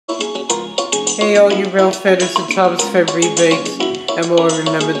Hey all you rail fetters and Thomas Fed rebates, and will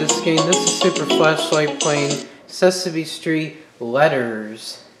remember this game. This is Super Flashlight playing Sesame Street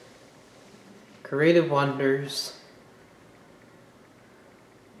Letters. Creative Wonders.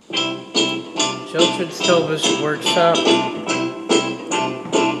 Children's Television Workshop.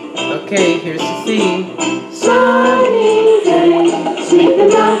 Okay, here's the theme. Sunny day, sweep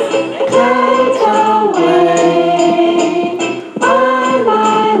enough clouds away. On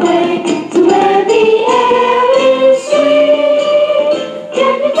my way to where the air is sweet.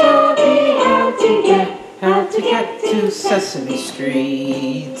 Can you tell me how to get to Sesame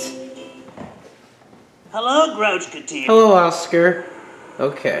Street? Hello, Grouchketeer. Hello, Oscar.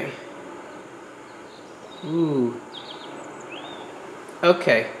 Okay. Ooh.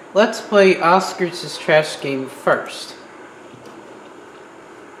 Okay, let's play Oscar's trash game first.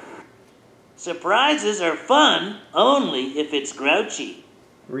 Surprises are fun only if it's grouchy.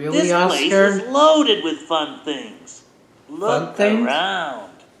 Really, this Oscar? This place is loaded with fun things. Look things?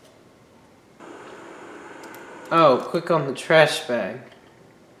 around. Oh, click on the trash bag.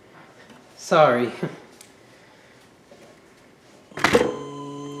 Sorry.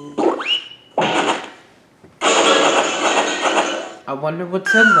 I wonder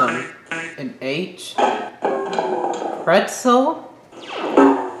what's in them. An H? Pretzel?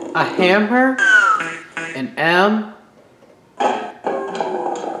 A hammer? An M?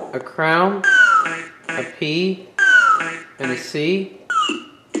 A crown? A P? And a C?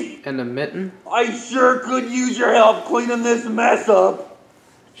 And a mitten? I sure could use your help cleaning this mess up.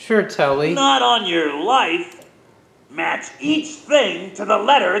 Sure, Telly. Not on your life. Match each thing to the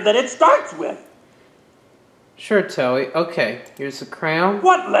letter that it starts with. Sure, Telly. Okay, here's a crown.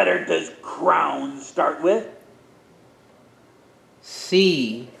 What letter does crown start with?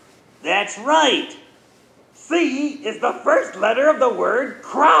 C. That's right. C is the first letter of the word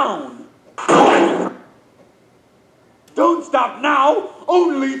crown. Don't stop now.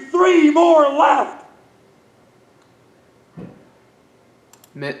 Only 3 more left.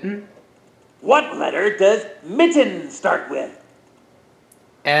 Mitten. What letter does mitten start with?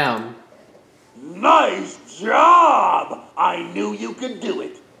 M. Nice job! I knew you could do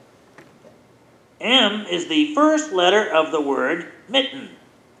it. M is the first letter of the word mitten.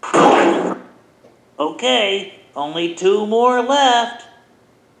 Okay, only 2 more left.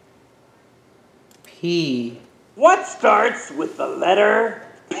 P. What starts with the letter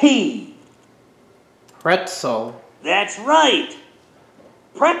P? Pretzel. That's right.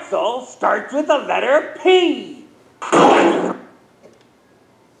 Pretzel starts with the letter P.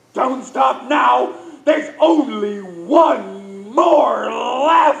 Don't stop now. There's only 1 more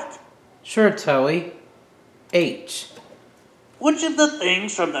left. Sure, Telly. H. Which of the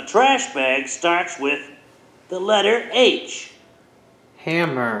things from the trash bag starts with the letter H?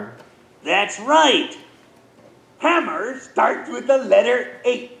 Hammer. That's right. Hammer starts with the letter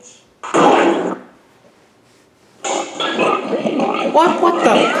H. What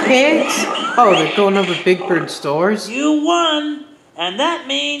the pigs? Oh, they're going over Big Bird's doors? You won, and that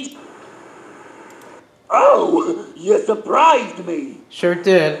means... Oh, you surprised me. Sure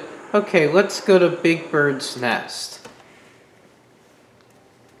did. Okay, let's go to Big Bird's nest.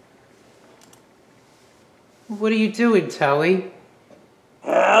 What are you doing, Telly?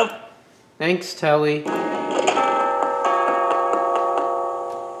 Help. Thanks, Telly.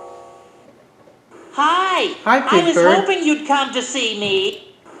 Hi! Hi, Big I was Bird. hoping you'd come to see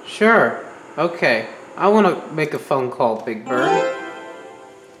me. Sure. Okay. I want to make a phone call, Big Bird.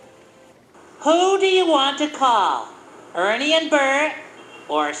 Who do you want to call? Ernie and Bert?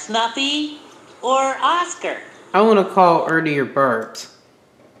 Or Snuffy? Or Oscar? I want to call Ernie or Bert.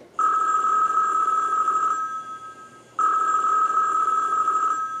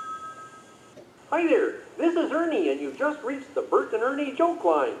 Hi there, this is Ernie, and you've just reached the Bert and Ernie joke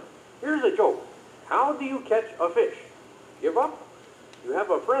line. Here's a joke. How do you catch a fish? Give up? You have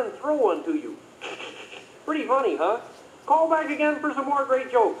a friend throw one to you. Pretty funny, huh? Call back again for some more great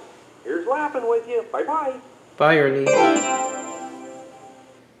jokes. Here's laughing with you. Bye-bye. Bye, Ernie.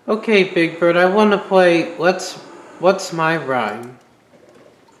 Okay, Big Bird, I want to play What's My Rhyme?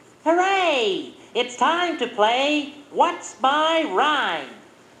 Hooray! It's time to play What's My Rhyme?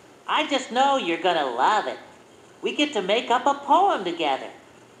 I just know you're gonna love it. We get to make up a poem together.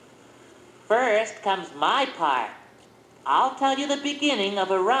 First comes my part. I'll tell you the beginning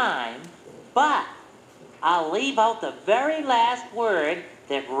of a rhyme, but I'll leave out the very last word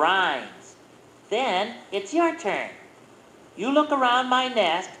that rhymes. Then it's your turn. You look around my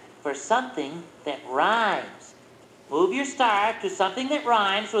nest for something that rhymes. Move your star to something that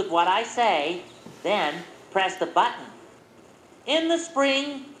rhymes with what I say, then press the button. In the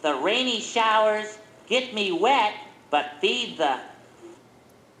spring, the rainy showers get me wet, but feed the...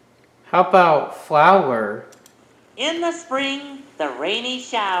 How about flower? In the spring, the rainy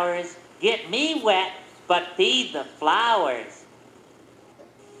showers get me wet, but feed the flowers.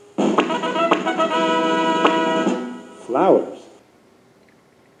 Flowers.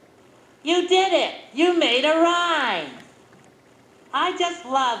 You did it! You made a rhyme! I just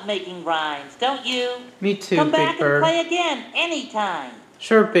love making rhymes, don't you? Me too, Come Big back Bird. and play again anytime.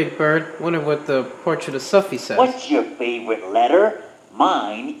 Sure, Big Bird. Wonder what the portrait of Suffy says. What's your favorite letter?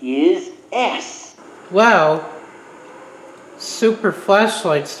 Mine is S. Well, Super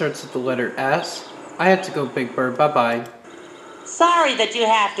Flashlight starts with the letter S. I have to go, Big Bird. Bye-bye. Sorry that you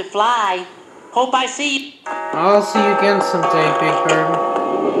have to fly. Hope I see you. I'll see you again someday, Big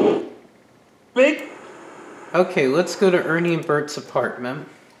Bird. Big? Okay, let's go to Ernie and Bert's apartment.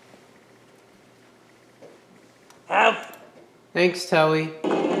 Have. Thanks, Telly.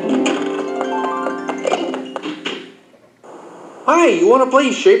 Hi, you want to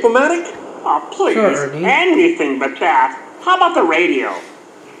play Shape-O-Matic? Oh, please. Sure, Ernie. Anything but that. How about the radio?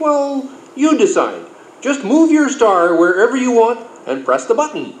 Well, you decide. Just move your star wherever you want and press the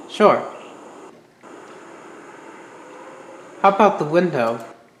button. Sure. How about the window?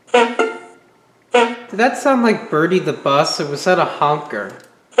 Did that sound like Birdie the Bus, or was that a honker?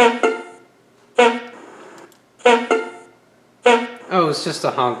 Oh, it's just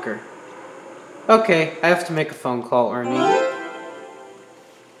a honker. Okay, I have to make a phone call, Ernie.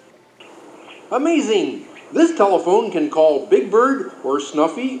 Amazing! This telephone can call Big Bird or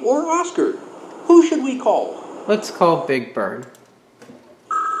Snuffy or Oscar. Who should we call? Let's call Big Bird.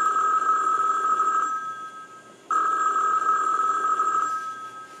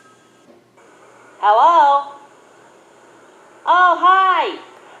 Hello? Oh, hi.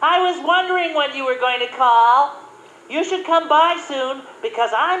 I was wondering when you were going to call. You should come by soon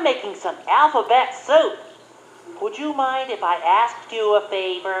because I'm making some alphabet soup. Would you mind if I asked you a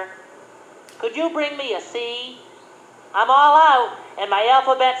favor? Could you bring me a C? I'm all out, and my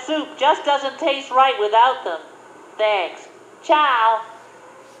alphabet soup just doesn't taste right without them. Thanks. Ciao.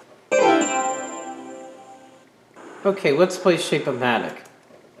 Okay, let's play Shape-O-Matic.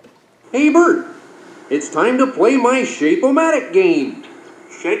 Hey Bert, it's time to play my Shape-O-Matic game.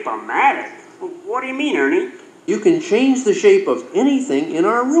 Shape-O-Matic? What do you mean, Ernie? You can change the shape of anything in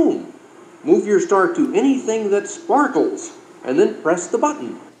our room. Move your star to anything that sparkles, and then press the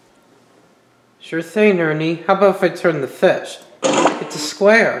button. Sure thing, Ernie. How about if I turn the fish? It's a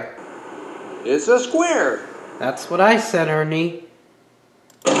square. It's a square. That's what I said, Ernie.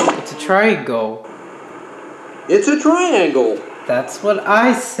 It's a triangle. It's a triangle. That's what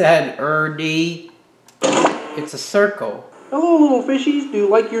I said, Ernie. It's a circle. Hello, little fishies. Do you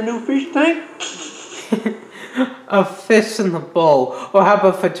like your new fish tank? A fish in the bowl. Or how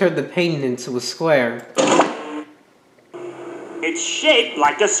about if I turn the painting into a square? It's shaped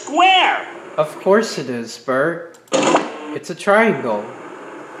like a square. Of course it is, Bert. It's a triangle.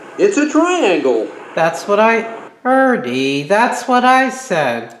 It's a triangle. That's what Ernie, that's what I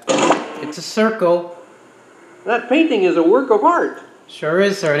said. It's a circle. That painting is a work of art. Sure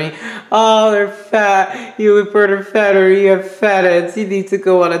is, Ernie. Oh, they're fat. You and Bert are fatter. You have fat heads. You need to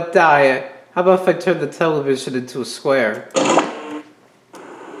go on a diet. How about if I turn the television into a square?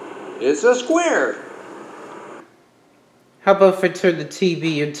 It's a square. How about if I turn the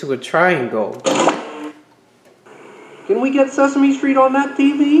TV into a triangle? Can we get Sesame Street on that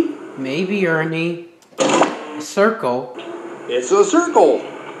TV? Maybe, Ernie. A circle. It's a circle.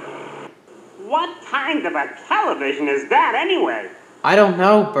 What kind of a television is that anyway? I don't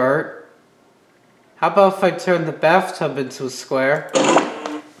know, Bert. How about if I turn the bathtub into a square?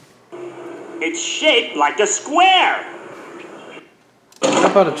 It's shaped like a square. How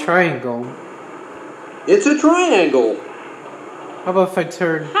about a triangle? It's a triangle. How about if I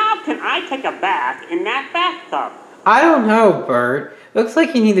turn... How can I take a bath in that bathtub? I don't know, Bert. Looks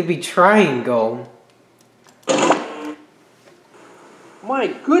like you need to be triangle.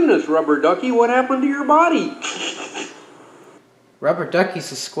 My goodness, Rubber Ducky, what happened to your body? Rubber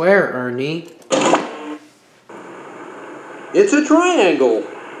ducky's a square, Ernie. It's a triangle.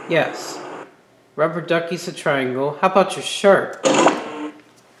 Yes. Rubber ducky's a triangle. How about your shirt?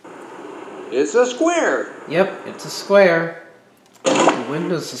 It's a square. Yep, it's a square. The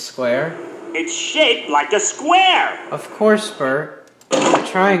window's a square. It's shaped like a square. Of course, Bert. A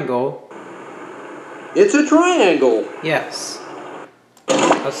triangle. It's a triangle. Yes.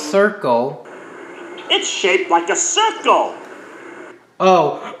 A circle. It's shaped like a circle.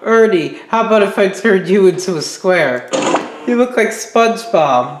 Oh, Ernie, how about if I turned you into a square? You look like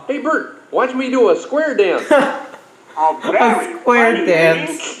SpongeBob. Hey, Bert, watch me do a square dance. Oh, very A square funny,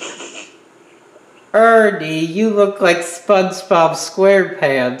 dance. Ernie, you look like SpongeBob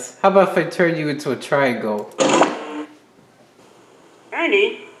SquarePants. How about if I turn you into a triangle?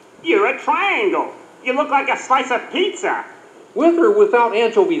 Ernie, you're a triangle. You look like a slice of pizza. With or without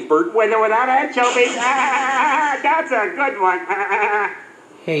anchovies, Bert? With or without anchovies. That's a good one.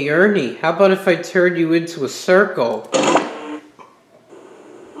 Hey Ernie, how about if I turn you into a circle?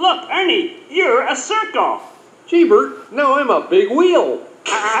 Look, Ernie, you're a circle. Gee, Bert, now I'm a big wheel.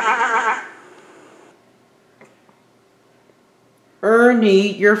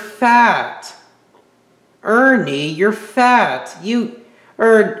 Ernie, you're fat. Ernie, you're fat.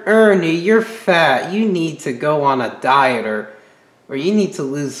 Ernie, you're fat. You need to go on a diet or you need to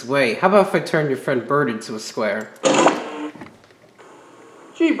lose weight. How about if I turn your friend Bert into a square?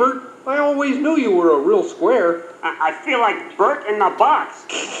 Gee, Bert, I always knew you were a real square. I feel like Bert in the box.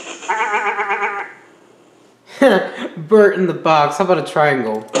 Bert in the box. How about a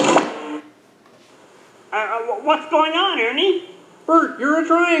triangle? What's going on, Ernie? Bert, you're a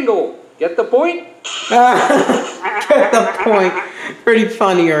triangle. Get the point? Get the point. Pretty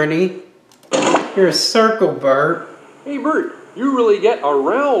funny, Ernie. You're a circle, Bert. Hey, Bert, you really get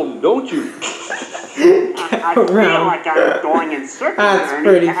around, don't you? I feel like I'm going in circles, That's Ernie.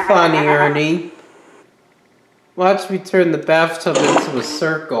 pretty funny, Ernie. Watch me turn the bathtub into a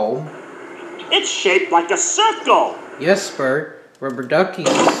circle. It's shaped like a circle. Yes, Bert. Rubber ducky's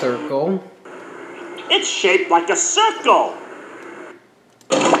a circle. It's shaped like a circle.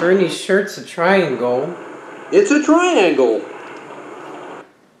 Ernie's shirt's a triangle. It's a triangle.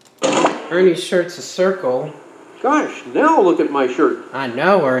 Ernie's shirt's a circle. Gosh, now look at my shirt. I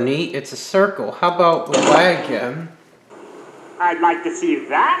know, Ernie. It's a circle. How about the wagon? I'd like to see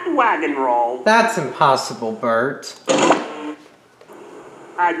that wagon roll. That's impossible, Bert.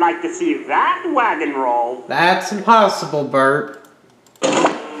 I'd like to see that wagon roll. That's impossible, Bert.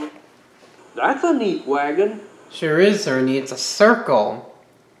 That's a neat wagon. Sure is, Ernie. It's a circle.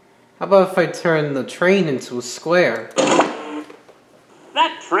 How about if I turn the train into a square?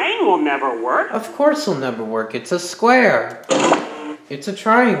 That train will never work. Of course it'll never work. It's a square. It's a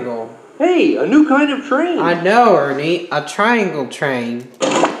triangle. Hey, a new kind of train. I know, Ernie. A triangle train.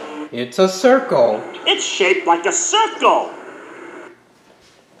 It's a circle. It's shaped like a circle.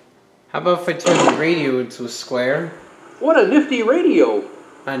 How about if I turn the radio into a square? What a nifty radio.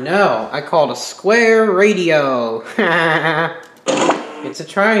 I know. I call it a square radio. It's a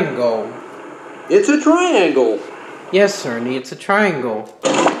triangle. It's a triangle. Yes, Ernie. It's a triangle.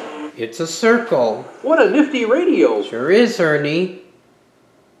 It's a circle. What a nifty radio. Sure is, Ernie.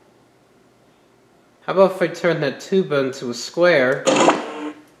 How about if I turn that tuba into a square?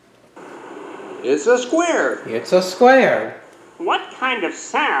 It's a square. It's a square. What kind of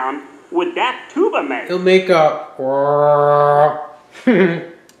sound would that tuba make? It'll make a...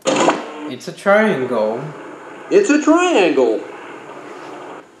 It's a triangle. It's a triangle.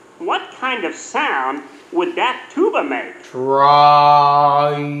 What kind of sound would that tuba make?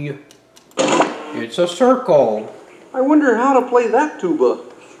 Try. It's a circle. I wonder how to play that tuba.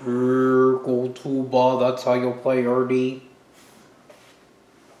 Circle tuba, that's how you'll play, Ernie.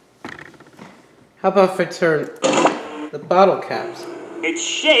 How about if I turn the bottle caps? It's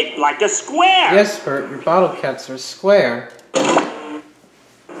shaped like a square. Yes, Bert, your bottle caps are square.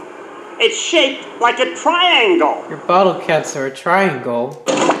 It's shaped like a triangle. Your bottle caps are a triangle.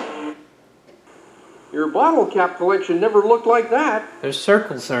 Your bottle cap collection never looked like that. They're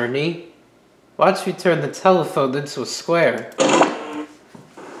circles, Ernie. Watch me turn the telephone into a square.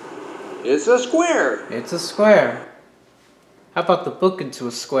 It's a square. It's a square. How about the book into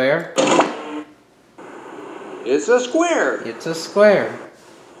a square? It's a square. It's a square.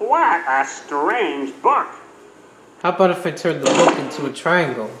 What a strange book. How about if I turn the book into a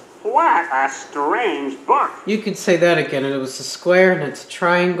triangle? What a strange book. You could say that again, and it was a square, and it's a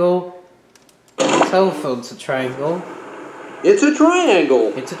triangle. The telephone's a triangle. It's a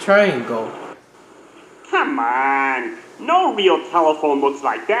triangle. It's a triangle. Come on. No real telephone looks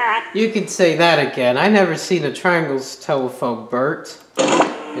like that. You could say that again. I never seen a triangle's telephone, Bert.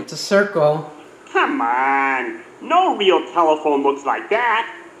 It's a circle. Come on. No real telephone looks like that.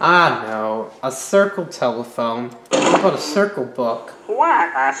 Ah, no. A circle telephone. How about a circle book?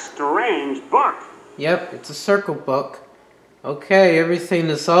 What a strange book. Yep, it's a circle book. Okay, everything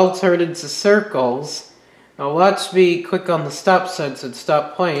is all turned into circles. Now watch me click on the stop sign and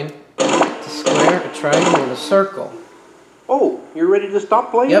stop playing. It's a square, a triangle, and a circle. Oh, you're ready to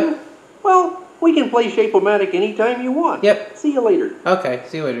stop playing? Yep. Well, we can play Shape-O-Matic anytime you want. Yep. See you later. Okay,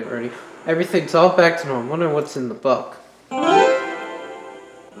 see you later, Ernie. Everything's all back to normal. I wonder what's in the book.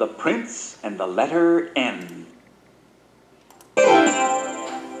 The Prince and the letter N.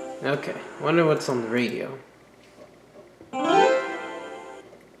 Okay, wonder what's on the radio.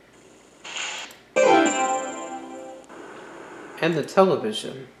 And the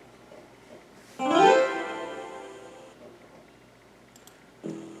television.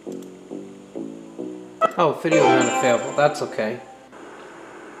 Oh, video not available. That's okay.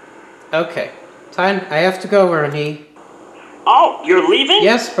 Okay. Time. I have to go, Ernie. Oh, you're leaving?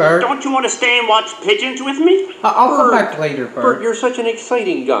 Yes, Bert. Don't you want to stay and watch pigeons with me? I'll come back later, Bert. Bert, you're such an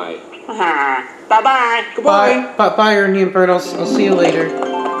exciting guy. Bye-bye. Goodbye. Bye, Ernie and Bert. I'll see you later.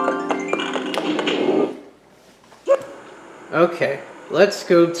 Okay. Let's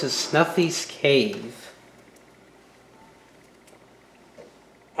go to Snuffy's cave.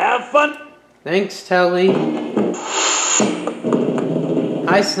 Have fun. Thanks, Telly.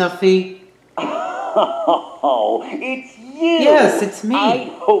 Hi, Snuffy. Oh, it's you! Yes, it's me.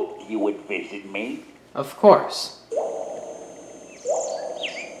 I hoped you would visit me. Of course.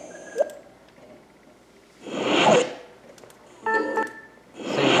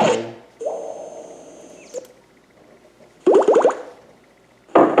 Same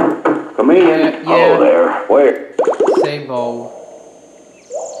Come in. Yeah. Hello there. Where? Same bowl.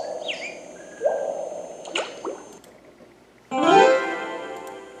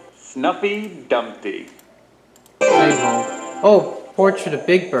 Snuffy Dumpty. Same bowl. Oh, portrait of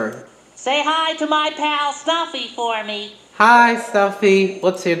Big Bird. Say hi to my pal Snuffy for me. Hi, Snuffy.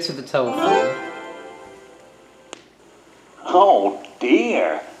 Let's answer the telephone. Oh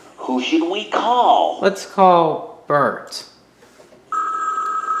dear. Who should we call? Let's call Bert.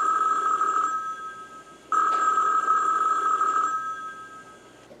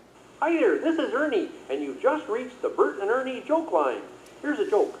 Hi there, this is Ernie, and you've just reached the Bert and Ernie joke line. Here's a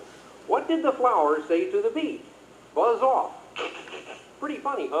joke. What did the flower say to the bee? Buzz off. Pretty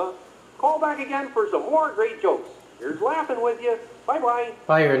funny, huh? Call back again for some more great jokes. Here's laughing with you. Bye-bye.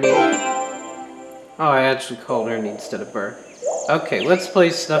 Bye, Ernie. Oh, I actually called Ernie instead of Bert. Okay, let's play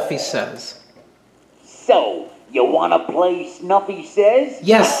Snuffy Says. So, you want to play Snuffy Says?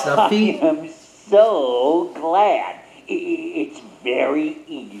 Yes, Snuffy. I am so glad. It's very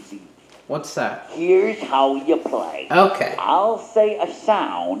easy. What's that? Here's how you play. Okay. I'll say a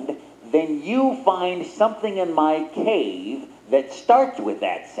sound, then you find something in my cave that starts with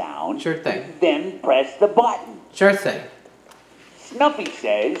that sound. Sure thing. Then press the button. Sure thing. Snuffy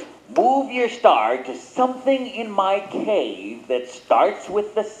says, move your star to something in my cave that starts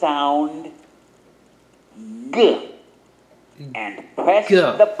with the sound G. And press G.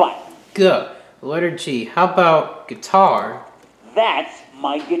 the button. G. Letter G. How about guitar? That's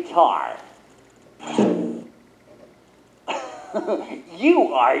my guitar.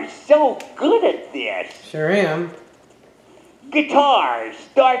 You are so good at this. Sure am. Guitar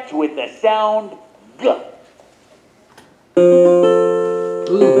starts with the sound G.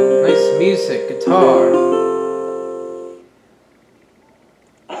 Ooh, nice music. Guitar.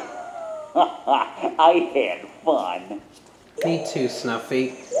 I had fun. Me too,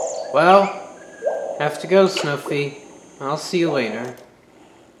 Snuffy. Well, have to go, Snuffy. I'll see you later.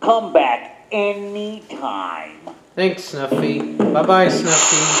 Come back anytime. Thanks, Snuffy. Bye-bye,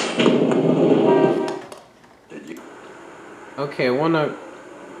 Snuffy. Okay, I want to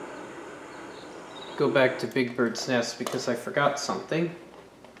go back to Big Bird's nest because I forgot something.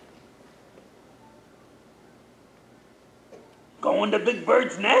 Going to Big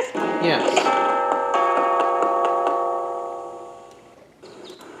Bird's nest? Yes.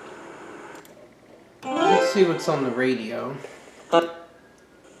 Let's see what's on the radio.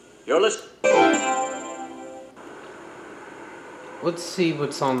 You're listening. Let's see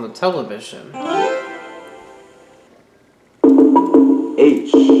what's on the television.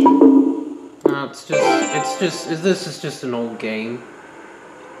 H. No, this is just an old game.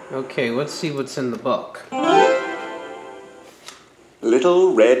 Okay, let's see what's in the book.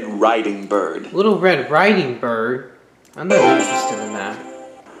 Little Red Riding Bird. Little Red Riding Bird? I'm not interested in that.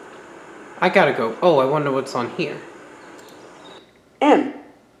 I gotta go. Oh, I wonder what's on here. M.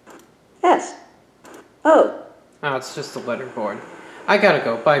 S. O. Oh, it's just a letterboard. I gotta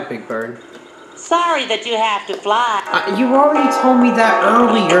go. Bye, Big Bird. Sorry that you have to fly. You already told me that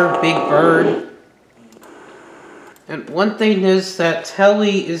earlier, Big Bird. And one thing is that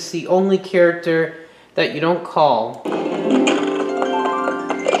Telly is the only character that you don't call.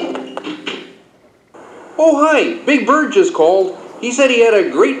 Oh, hi. Big Bird just called. He said he had a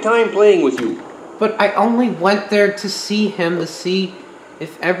great time playing with you. But I only went there to see him, to see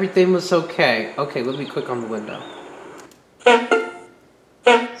if everything was okay. Okay, let me click on the window.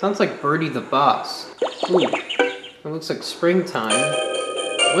 Sounds like Birdie the Boss. Ooh, it looks like springtime.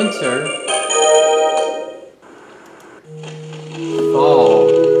 Winter. Fall.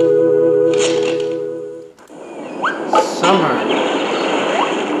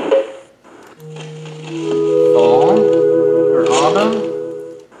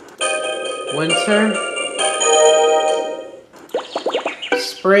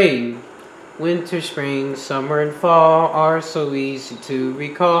 spring. Winter, spring, summer, and fall are so easy to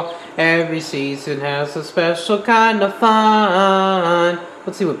recall. Every season has a special kind of fun.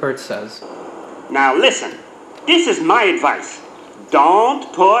 Let's see what Bert says. Now listen, this is my advice.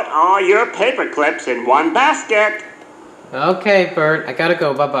 Don't put all your paper clips in one basket. Okay, Bert, I gotta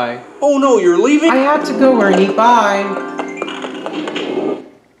go. Bye-bye. Oh no, you're leaving? I have to go, Ernie. Bye.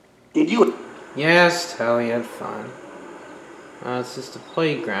 Did you? Yes, Telly had fun. It's just a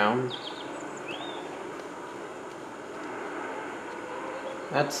playground.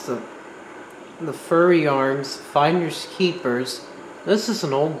 That's the furry arms, finders keepers. This is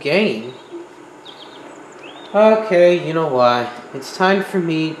an old game. Okay, you know what? It's time for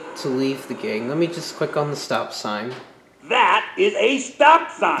me to leave the game. Let me just click on the stop sign. That is a stop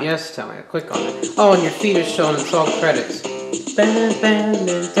sign. Yes, tell me. I click on it. Oh, and your feet are showing. It's all credits.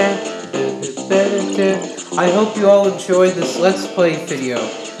 I hope you all enjoyed this Let's Play video.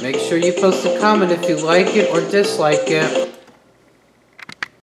 Make sure you post a comment if you like it or dislike it.